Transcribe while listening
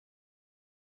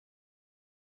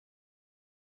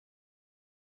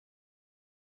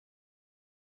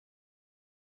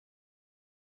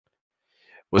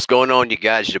What's going on, you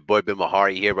guys? Your boy Ben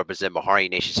Mahari here, represent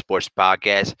Mahari Nation Sports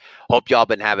Podcast. Hope y'all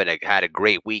been had a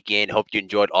great weekend. Hope you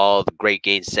enjoyed all the great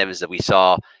game sevens that we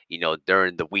saw,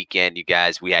 during the weekend. You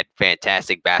guys, we had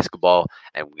fantastic basketball,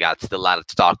 and we got still a lot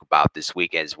to talk about this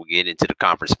weekend as we get into the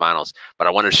conference finals. But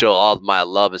I want to show all of my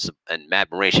love and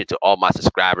admiration to all my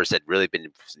subscribers that really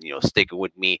been, sticking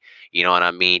with me. You know what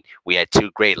I mean? We had two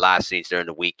great live streams during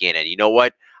the weekend, and you know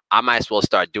what? I might as well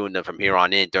start doing them from here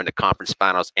on in during the conference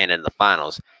finals and in the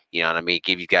finals. You know what I mean?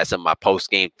 Give you guys some of my post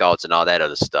game thoughts and all that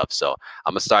other stuff. So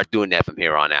I'm gonna start doing that from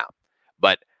here on out.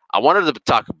 But I wanted to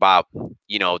talk about,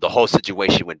 the whole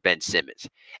situation with Ben Simmons.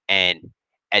 And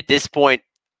at this point,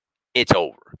 it's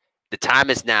over. The time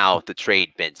is now to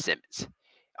trade Ben Simmons.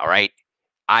 All right.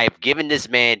 I've given this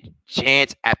man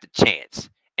chance after chance.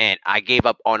 And I gave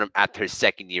up on him after his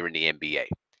second year in the NBA.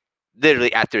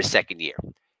 Literally after his second year.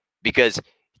 Because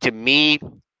to me,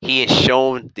 he has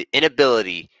shown the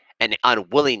inability and the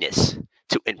unwillingness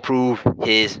to improve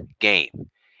his game.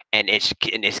 And it's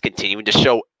continuing to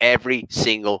show every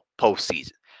single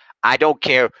postseason. I don't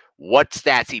care what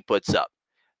stats he puts up.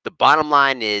 The bottom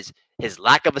line is his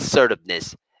lack of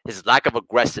assertiveness, his lack of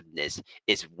aggressiveness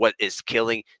is what is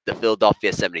killing the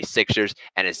Philadelphia 76ers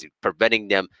and is preventing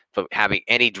them from having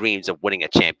any dreams of winning a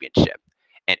championship.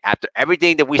 And after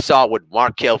everything that we saw with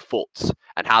Markelle Fultz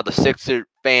and how the Sixer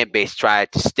fan base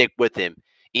tried to stick with him,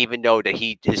 even though that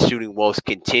his shooting woes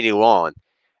continue on,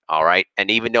 all right, and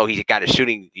even though he's got a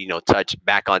shooting, touch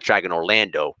back on track in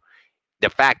Orlando, the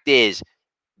fact is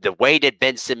the way that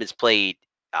Ben Simmons played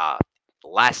uh,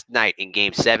 last night in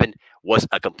Game 7 was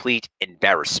a complete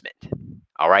embarrassment.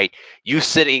 All right, you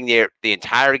sitting there the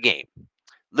entire game,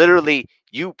 literally,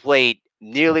 you played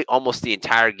nearly almost the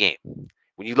entire game.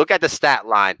 When you look at the stat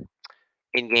line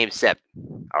in Game 7,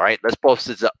 all right, let's post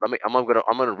this up. I'm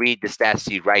gonna read the stats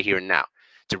to you right here and now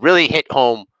to really hit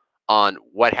home on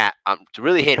what happened. To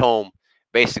really hit home,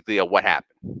 basically, of what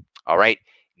happened. All right,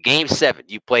 Game 7,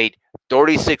 you played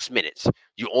 36 minutes.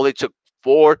 You only took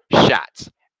 4 shots,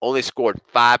 only scored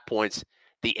 5 points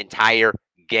the entire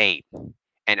game,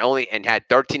 and had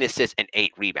 13 assists and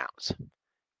 8 rebounds.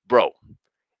 Bro,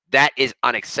 that is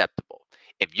unacceptable.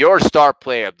 If you're a star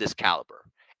player of this caliber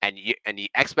and the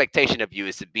expectation of you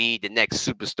is to be the next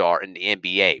superstar in the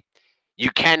NBA,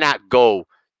 you cannot go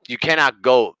you cannot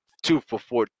go 2 for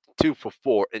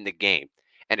 4 in the game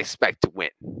and expect to win.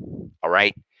 All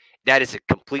right? That is a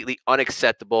completely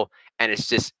unacceptable, and it's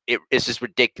just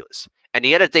ridiculous. And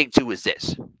the other thing too is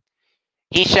this.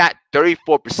 He shot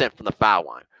 34% from the foul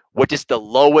line, which is the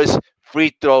lowest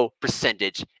free throw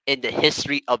percentage in the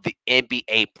history of the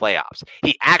NBA playoffs.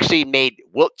 He actually made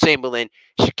Wilt Chamberlain,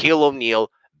 Shaquille O'Neal,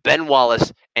 Ben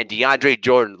Wallace, and DeAndre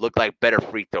Jordan look like better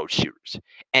free throw shooters.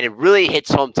 And it really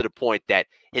hits home to the point that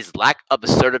his lack of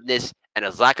assertiveness and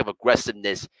his lack of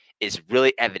aggressiveness is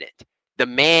really evident. The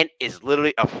man is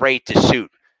literally afraid to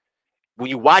shoot. When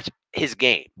you watch his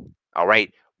game, all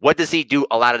right, what does he do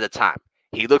a lot of the time?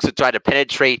 He looks to try to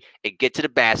penetrate and get to the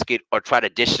basket or try to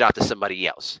dish it out to somebody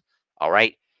else. All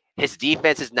right. His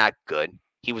defense is not good.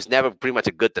 He was never pretty much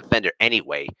a good defender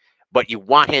anyway, but you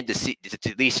want him to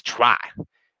at least try.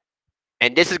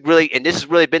 And this has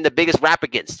really been the biggest rap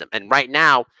against him. And right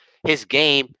now, his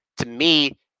game to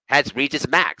me has reached its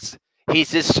max.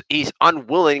 He's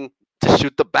unwilling to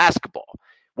shoot the basketball,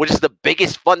 which is the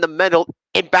biggest fundamental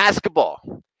in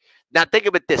basketball. Now think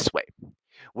of it this way.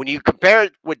 When you compare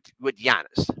it with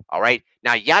Giannis, all right?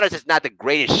 Now Giannis is not the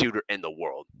greatest shooter in the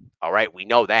world. All right, we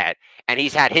know that. And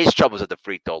he's had his troubles at the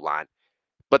free throw line.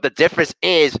 But the difference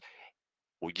is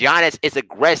Giannis is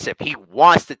aggressive. He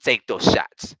wants to take those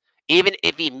shots. Even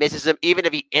if he misses them, even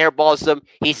if he airballs them,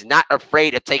 he's not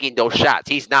afraid of taking those shots.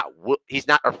 He's not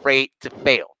afraid to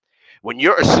fail. When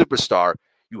you're a superstar,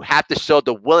 you have to show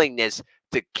the willingness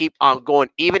to keep on going,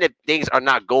 even if things are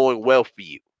not going well for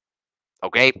you.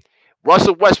 Okay?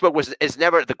 Russell Westbrook is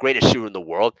never the greatest shooter in the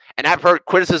world, and I've heard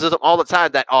criticism all the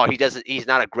time that he's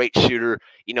not a great shooter,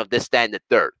 this, that, and the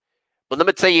third. But let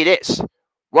me tell you this: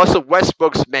 Russell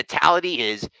Westbrook's mentality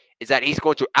is that he's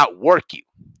going to outwork you.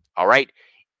 All right,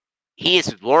 he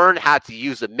has learned how to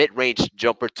use the mid-range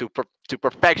jumper to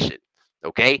perfection.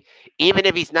 Okay, even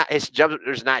if his jumper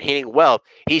is not hitting well,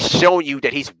 he's shown you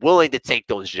that he's willing to take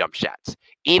those jump shots,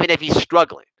 even if he's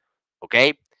struggling.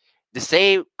 Okay, the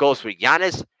same goes for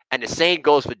Giannis, and the same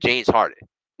goes for James Harden.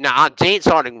 Now, on James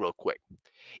Harden, real quick,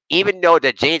 even though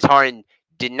that James Harden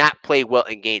did not play well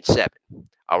in Game 7,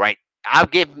 all right,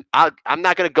 I'm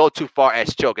not going to go too far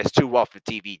as choke as Too Raw for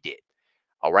TV did,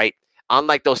 all right?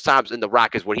 Unlike those times in the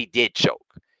Rockets where he did choke.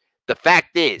 The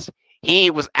fact is, he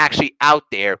was actually out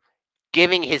there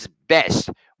giving his best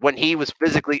when he was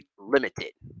physically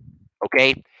limited,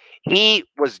 Okay, he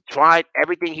was trying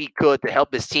everything he could to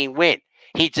help his team win.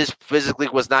 He just physically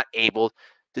was not able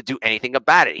to do anything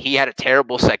about it. He had a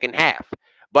terrible second half,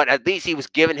 but at least he was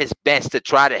giving his best to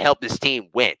try to help his team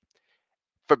win.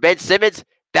 For Ben Simmons,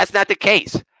 that's not the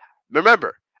case.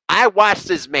 Remember, I watched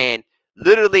this man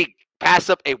literally pass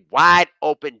up a wide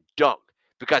open dunk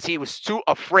because he was too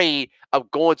afraid of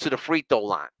going to the free throw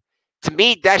line. To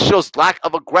me, that shows lack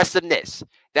of aggressiveness.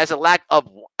 That's a lack of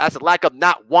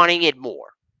not wanting it more.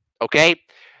 Okay?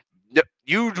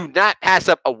 You do not pass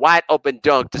up a wide open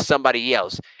dunk to somebody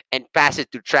else and pass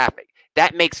it through traffic.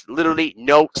 That makes literally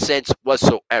no sense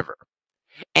whatsoever.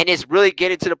 And it's really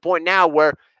getting to the point now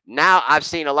where now I've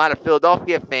seen a lot of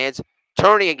Philadelphia fans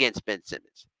turning against Ben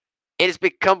Simmons. It has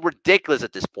become ridiculous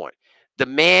at this point. The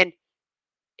man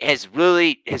has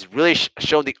really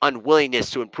shown the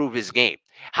unwillingness to improve his game.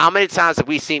 How many times have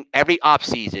we seen every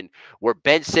offseason where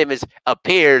Ben Simmons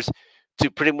appears to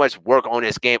pretty much work on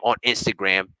his game on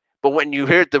Instagram, but when you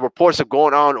hear the reports of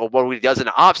going on or what he does in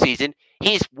the offseason,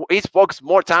 he's focused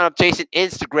more time on chasing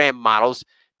Instagram models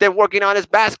than working on his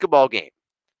basketball game.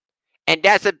 And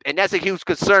that's a huge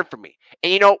concern for me.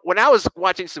 And when I was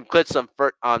watching some clips on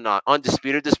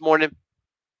Undisputed this morning,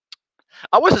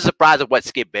 I wasn't surprised at what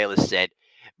Skip Bayless said,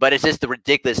 but it's just the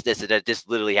ridiculousness that I just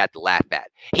literally had to laugh at.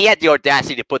 He had the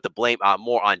audacity to put the blame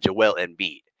more on Joel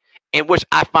Embiid, in which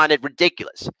I find it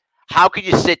ridiculous. How could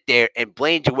you sit there and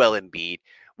blame Joel Embiid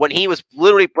when he was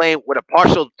literally playing with a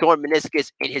partial torn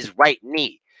meniscus in his right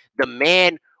knee? The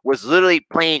man was literally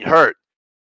playing hurt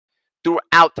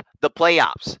throughout the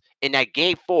playoffs in that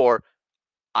game 4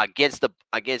 against the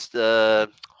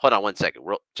hold on one second,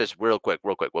 just real quick.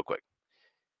 I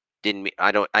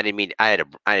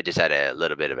just had a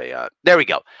little bit of a there we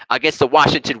go. Against the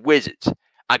Washington Wizards.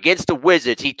 Against the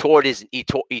Wizards, he tore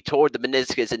the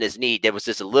meniscus in his knee. There was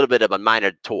just a little bit of a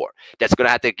minor tear that's going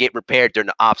to have to get repaired during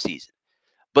the offseason.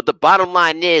 But the bottom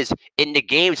line is, in the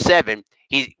game 7,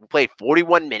 he played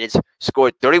 41 minutes,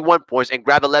 scored 31 points, and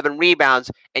grabbed 11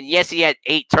 rebounds. And yes, he had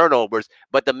 8 turnovers,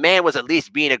 but the man was at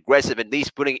least being aggressive, at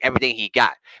least putting everything he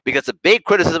got. Because the big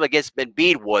criticism against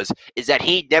Embiid is that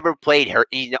he never played hurt.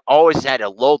 He always had a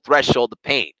low threshold of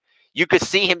pain. You could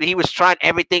see him; he was trying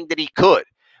everything that he could.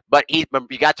 But you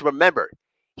got to remember,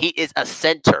 he is a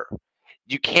center.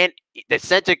 The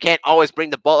center can't always bring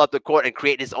the ball up the court and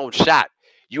create his own shot.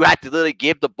 You have to literally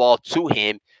give the ball to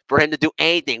him for him to do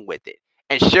anything with it.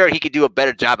 And sure, he could do a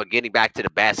better job of getting back to the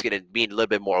basket and being a little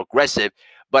bit more aggressive,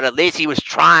 but at least he was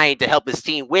trying to help his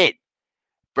team win.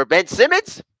 For Ben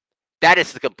Simmons, that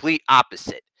is the complete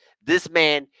opposite. This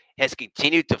man has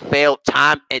continued to fail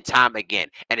time and time again.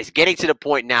 And it's getting to the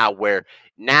point now where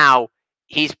now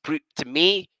to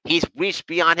me, he's reached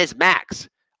beyond his max.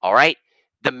 All right?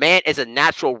 The man is a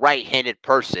natural right-handed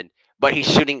person, but he's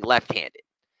shooting left-handed.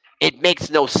 It makes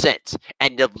no sense.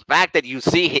 And the fact that you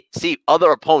see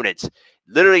other opponents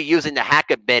literally using the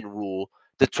hack and bend rule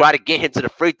to try to get him to the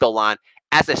free throw line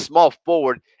as a small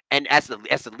forward and as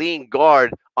the leading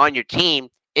guard on your team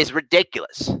is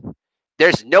ridiculous.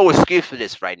 There's no excuse for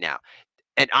this right now.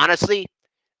 And honestly,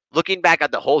 looking back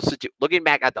at the whole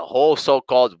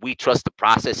so-called "we trust the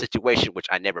process" situation, which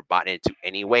I never bought into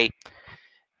anyway,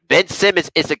 Ben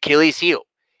Simmons is Achilles' heel.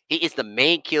 He is the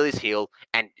main Achilles heel,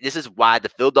 and this is why the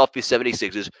Philadelphia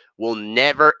 76ers will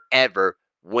never, ever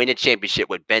win a championship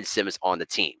with Ben Simmons on the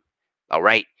team. All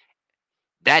right?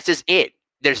 That's just it.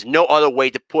 There's no other way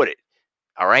to put it.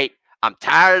 All right? I'm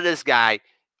tired of this guy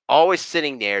always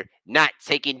sitting there, not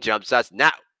taking jump shots,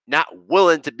 not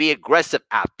willing to be aggressive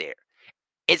out there.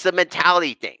 It's a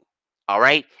mentality thing. All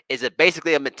right? It's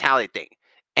basically a mentality thing.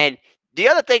 And the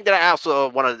other thing that I also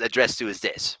want to address too is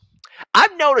this.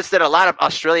 I've noticed that a lot of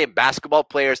Australian basketball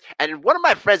players, and one of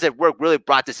my friends at work really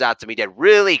brought this out to me that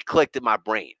really clicked in my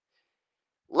brain.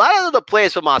 A lot of the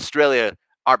players from Australia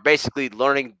are basically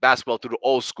learning basketball through the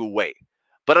old school way.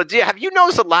 But have you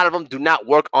noticed a lot of them do not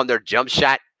work on their jump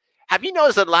shot? Have you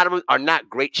noticed that a lot of them are not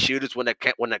great shooters when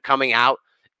they're coming out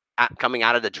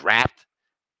of the draft?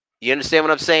 You understand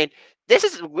what I'm saying? This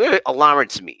is really alarming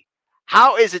to me.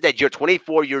 How is it that you're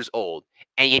 24 years old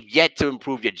and you've yet to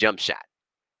improve your jump shot?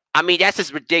 I mean, that's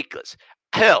just ridiculous.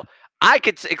 Hell, I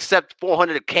could accept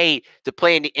 $400K to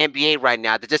play in the NBA right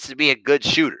now just to be a good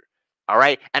shooter. All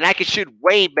right. And I can shoot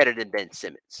way better than Ben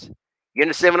Simmons. You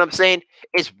understand what I'm saying?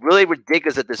 It's really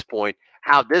ridiculous at this point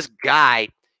how this guy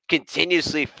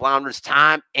continuously flounders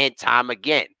time and time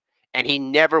again. And he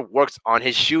never works on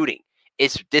his shooting.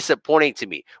 It's disappointing to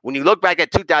me. When you look back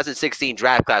at 2016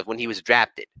 draft class when he was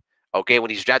drafted, okay, when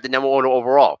he's drafted #1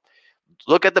 overall,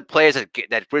 look at the players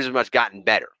that pretty much gotten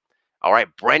better. All right,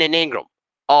 Brandon Ingram,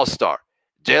 all-star.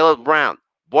 Jaylen Brown,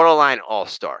 borderline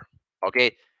all-star.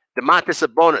 Okay, Domantas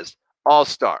Sabonis,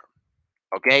 All-Star.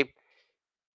 Okay,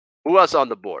 who else on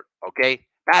the board? Okay,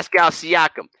 Pascal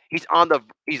Siakam. He's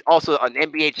also an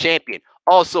NBA champion,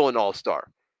 also an All-Star.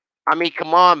 I mean,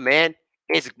 come on, man.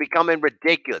 It's becoming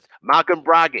ridiculous. Malcolm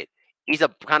Brogdon, he's a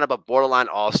kind of a borderline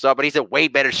all-star, but he's a way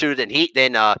better shooter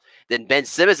than Ben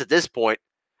Simmons at this point.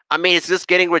 I mean, it's just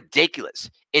getting ridiculous.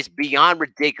 It's beyond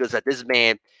ridiculous that this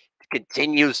man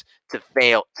continues to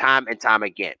fail time and time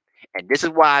again. And this is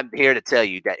why I'm here to tell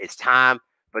you that it's time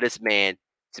for this man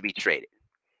to be traded.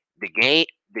 The game,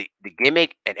 the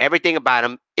gimmick, and everything about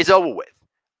him is over with.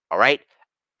 All right.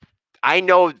 I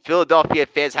know Philadelphia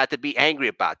fans have to be angry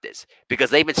about this because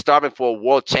they've been starving for a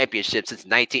world championship since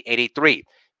 1983.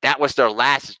 That was their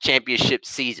last championship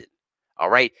season. All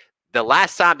right. The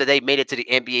last time that they made it to the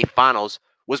NBA Finals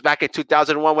was back in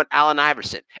 2001 with Allen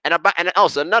Iverson. And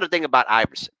also another thing about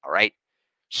Iverson. All right.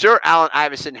 Sure, Allen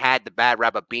Iverson had the bad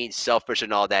rap of being selfish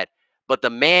and all that, but the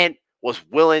man was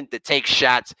willing to take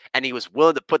shots and he was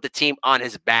willing to put the team on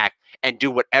his back and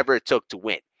do whatever it took to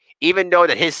win. Even though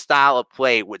that his style of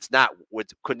play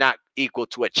could not equal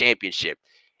to a championship,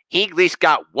 he at least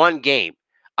got one game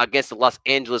against the Los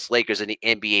Angeles Lakers in the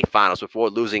NBA Finals before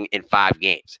losing in 5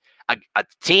 games. A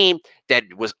team that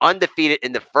was undefeated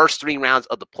in the first 3 rounds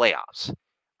of the playoffs.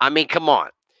 I mean, come on.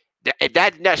 If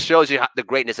that shows you the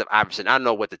greatness of Iverson, I don't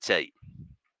know what to tell you.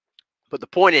 But the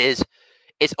point is,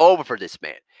 it's over for this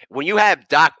man. When you have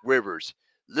Doc Rivers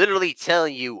literally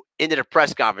telling you in the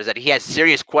press conference that he has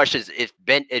serious questions if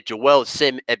Ben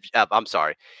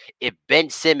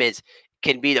Simmons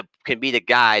can be the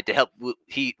guy to help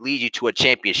he lead you to a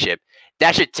championship,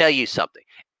 that should tell you something.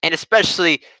 And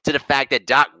especially to the fact that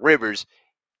Doc Rivers,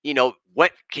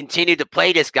 continued to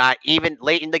play this guy even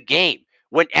late in the game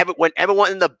when everyone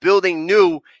in the building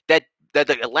knew that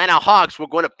the Atlanta Hawks were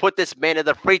going to put this man in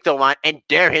the free throw line and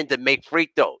dare him to make free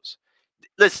throws.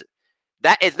 Listen,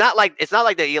 that it's not like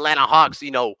the Atlanta Hawks,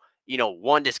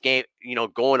 won this game,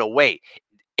 going away.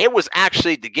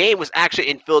 The game was actually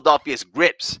in Philadelphia's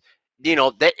grips.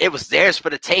 That it was theirs for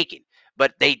the taking,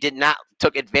 but they did not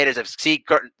took advantage of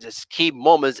key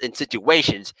moments and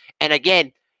situations. And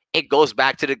again, it goes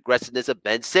back to the aggressiveness of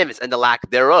Ben Simmons and the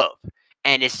lack thereof.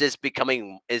 And it's just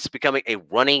becoming a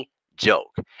running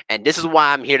joke. And this is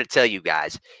why I'm here to tell you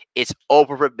guys, it's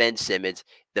over for Ben Simmons.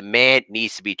 The man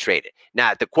needs to be traded.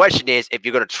 Now, the question is, if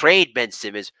you're going to trade Ben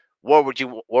Simmons, what do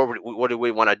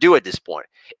we want to do at this point?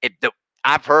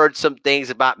 I've heard some things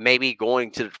about maybe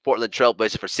going to the Portland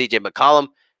Trailblazers for CJ McCollum.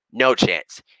 No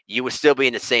chance. You would still be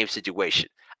in the same situation.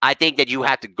 I think that you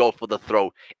have to go for the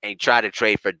throat and try to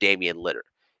trade for Damian Lillard.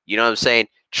 You know what I'm saying?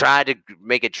 Try to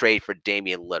make a trade for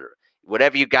Damian Lillard.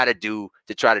 Whatever you got to do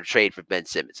to try to trade for Ben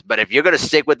Simmons. But if you're going to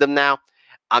stick with them now,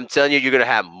 I'm telling you, you're going to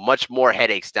have much more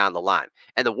headaches down the line.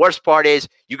 And the worst part is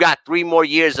you got 3 more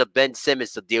years of Ben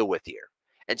Simmons to deal with here.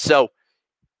 And so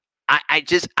I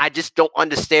just don't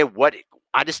understand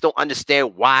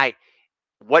why.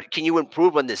 What can you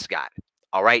improve on this guy?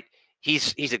 All right.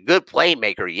 He's a good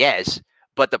playmaker, yes.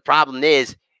 But the problem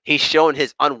is he's shown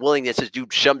his unwillingness to do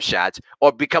jump shots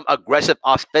or become aggressive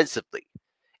offensively.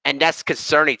 And that's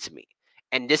concerning to me.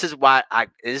 And this is why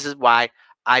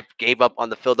I gave up on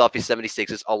the Philadelphia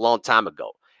 76ers a long time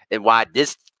ago. And why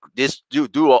this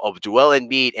duo of Joel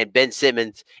Embiid and Ben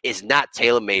Simmons is not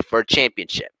tailor-made for a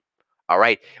championship. All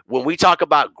right. When we talk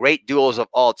about great duos of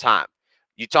all time,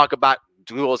 you talk about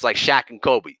duos like Shaq and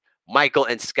Kobe, Michael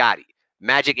and Scottie,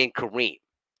 Magic and Kareem.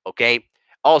 Okay.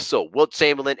 Also, Wilt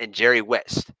Chamberlain and Jerry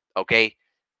West. Okay.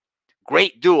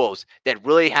 Great duos that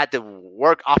really had to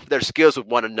work off of their skills with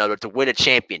one another to win a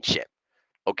championship.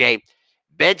 Okay.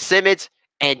 Ben Simmons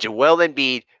and Joel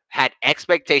Embiid had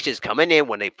expectations coming in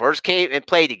when they first came and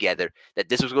played together that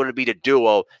this was going to be the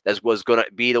duo that was going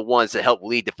to be the ones to help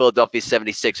lead the Philadelphia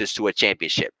 76ers to a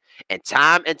championship. And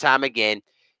time again,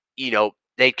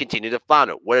 they continue to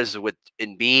flounder. Whereas with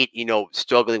Embiid,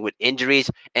 struggling with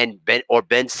injuries, and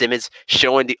Ben Simmons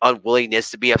showing the unwillingness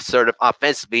to be assertive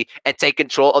offensively and take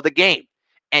control of the game.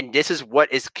 And this is what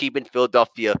is keeping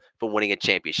Philadelphia from winning a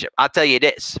championship. I will tell you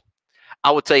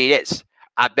this.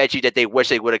 I bet you that they wish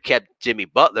they would have kept Jimmy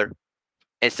Butler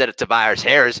instead of Tobias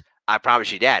Harris. I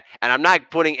promise you that. And I'm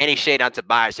not putting any shade on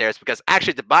Tobias Harris because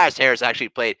actually Tobias Harris actually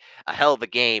played a hell of a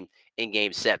game in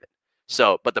Game 7.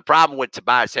 So, but the problem with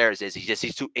Tobias Harris is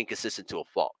he's too inconsistent to a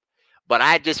fault. But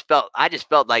I just felt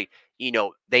like,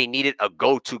 they needed a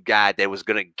go-to guy that was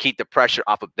going to keep the pressure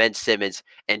off of Ben Simmons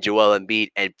and Joel Embiid,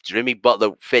 and Jimmy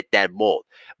Butler fit that mold.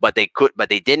 But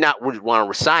they did not want to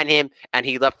resign him, and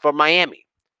he left for Miami.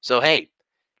 So, hey,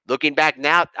 looking back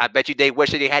now, I bet you they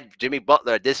wish that they had Jimmy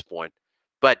Butler at this point.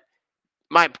 But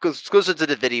my conclusion to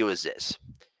the video is this.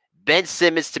 Ben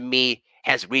Simmons to me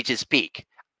has reached his peak.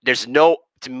 There's no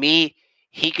to me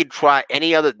he can try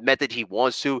any other method he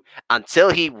wants to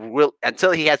until he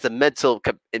has the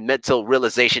mental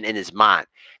realization in his mind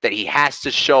that he has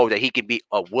to show that he can be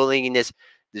a willingness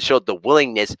to show the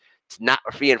willingness to not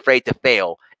be afraid to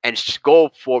fail and go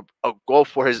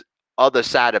for his other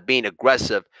side of being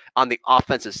aggressive on the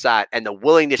offensive side and the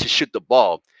willingness to shoot the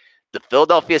ball. The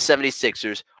Philadelphia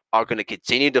 76ers are going to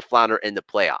continue to flounder in the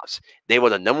playoffs. They were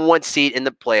the number one seed in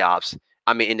the playoffs,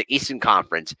 in the Eastern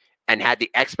Conference, and had the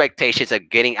expectations of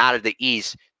getting out of the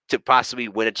East to possibly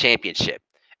win a championship.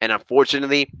 And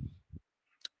unfortunately,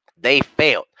 they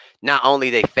failed. Not only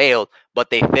they failed,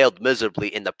 but they failed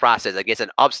miserably in the process against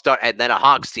an upstart Atlanta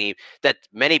Hawks team that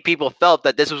many people felt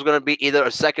that this was going to be either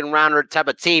a second rounder type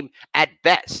of team at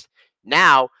best.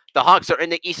 Now the Hawks are in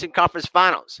the Eastern Conference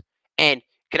Finals, and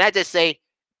can I just say,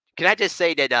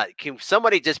 that can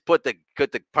somebody just put the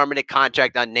permanent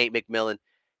contract on Nate McMillan,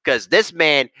 because this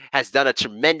man has done a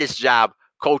tremendous job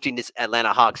coaching this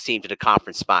Atlanta Hawks team to the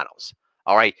conference finals.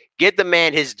 All right, get the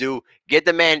man his due. Get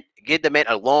the man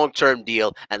a long-term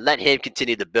deal and let him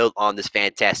continue to build on this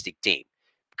fantastic team.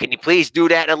 Can you please do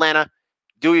that, Atlanta?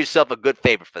 Do yourself a good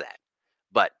favor for that.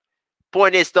 But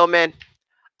point is, though, man,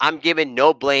 I'm giving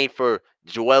no blame for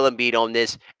Joel Embiid on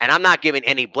this, and I'm not giving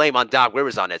any blame on Doc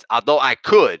Rivers on this. Although I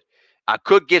could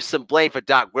give some blame for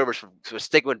Doc Rivers for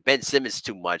sticking with Ben Simmons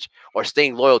too much or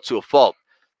staying loyal to a fault.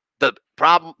 The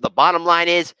bottom line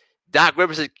is Doc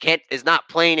Rivers is not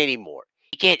playing anymore.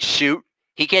 He can't shoot.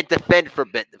 He can't defend for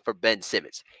Ben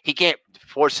Simmons. He can't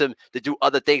force him to do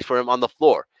other things for him on the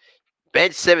floor.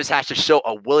 Ben Simmons has to show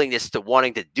a willingness to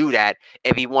wanting to do that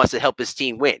if he wants to help his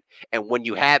team win. And when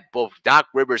you have both Doc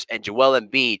Rivers and Joel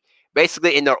Embiid,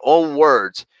 basically in their own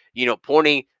words,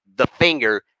 pointing the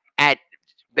finger at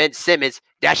Ben Simmons,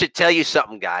 that should tell you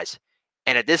something, guys.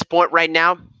 And at this point right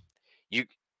now,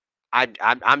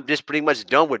 I'm just pretty much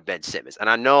done with Ben Simmons. And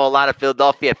I know a lot of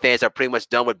Philadelphia fans are pretty much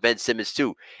done with Ben Simmons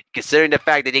too, considering the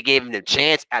fact that they gave him the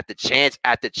chance after chance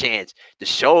after chance to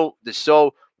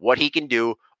show what he can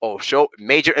do or show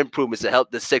major improvements to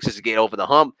help the Sixers get over the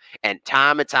hump. And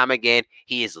time again,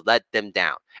 he has let them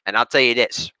down. And I'll tell you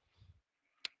this,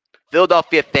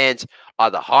 Philadelphia fans are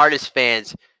the hardest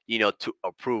fans,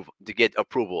 to get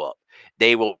approval of.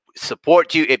 They will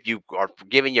support you if you are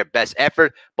giving your best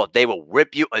effort, but they will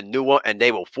rip you a new one and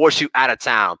they will force you out of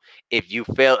town if you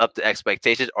fail up to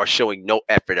expectations or showing no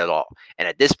effort at all. And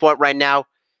at this point right now,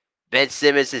 Ben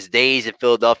Simmons' days in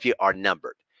Philadelphia are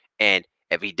numbered. And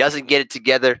if he doesn't get it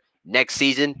together next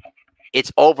season,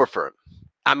 it's over for him.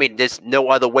 I mean, there's no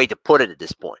other way to put it at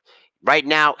this point. Right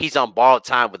now, he's on borrowed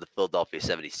time with the Philadelphia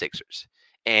 76ers.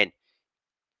 And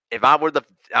if I were the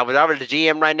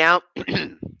GM right now,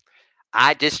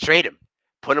 I just trade him,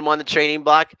 put him on the trading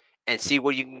block, and see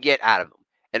what you can get out of him.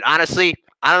 And honestly,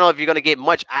 I don't know if you're going to get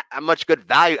much good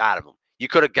value out of him. You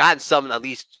could have gotten some at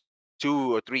least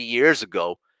 2 or 3 years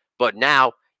ago, but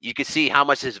now you can see how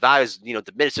much his value is,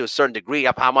 diminished to a certain degree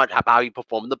of how he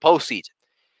performed in the postseason.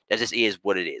 That just is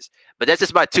what it is. But that's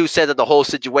just my 2 cents of the whole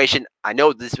situation. I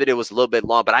know this video was a little bit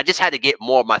long, but I just had to get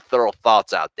more of my thorough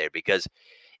thoughts out there because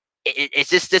it's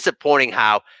just disappointing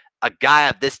how a guy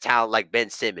of this talent like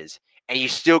Ben Simmons, and you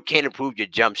still can't improve your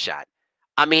jump shot.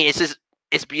 I mean,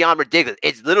 it's beyond ridiculous.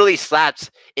 It literally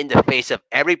slaps in the face of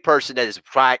every person that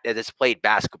has played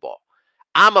basketball.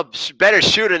 I'm a better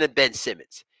shooter than Ben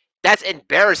Simmons. That's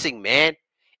embarrassing, man.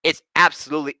 It's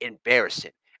absolutely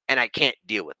embarrassing, and I can't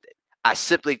deal with it. I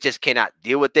simply just cannot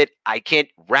deal with it. I can't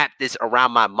wrap this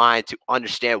around my mind to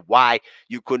understand why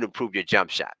you couldn't improve your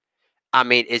jump shot. I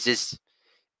mean, it's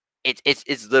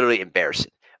literally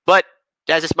embarrassing. But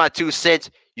that's just my 2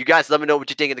 cents. You guys let me know what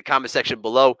you think in the comment section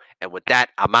below. And with that,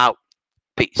 I'm out.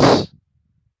 Peace.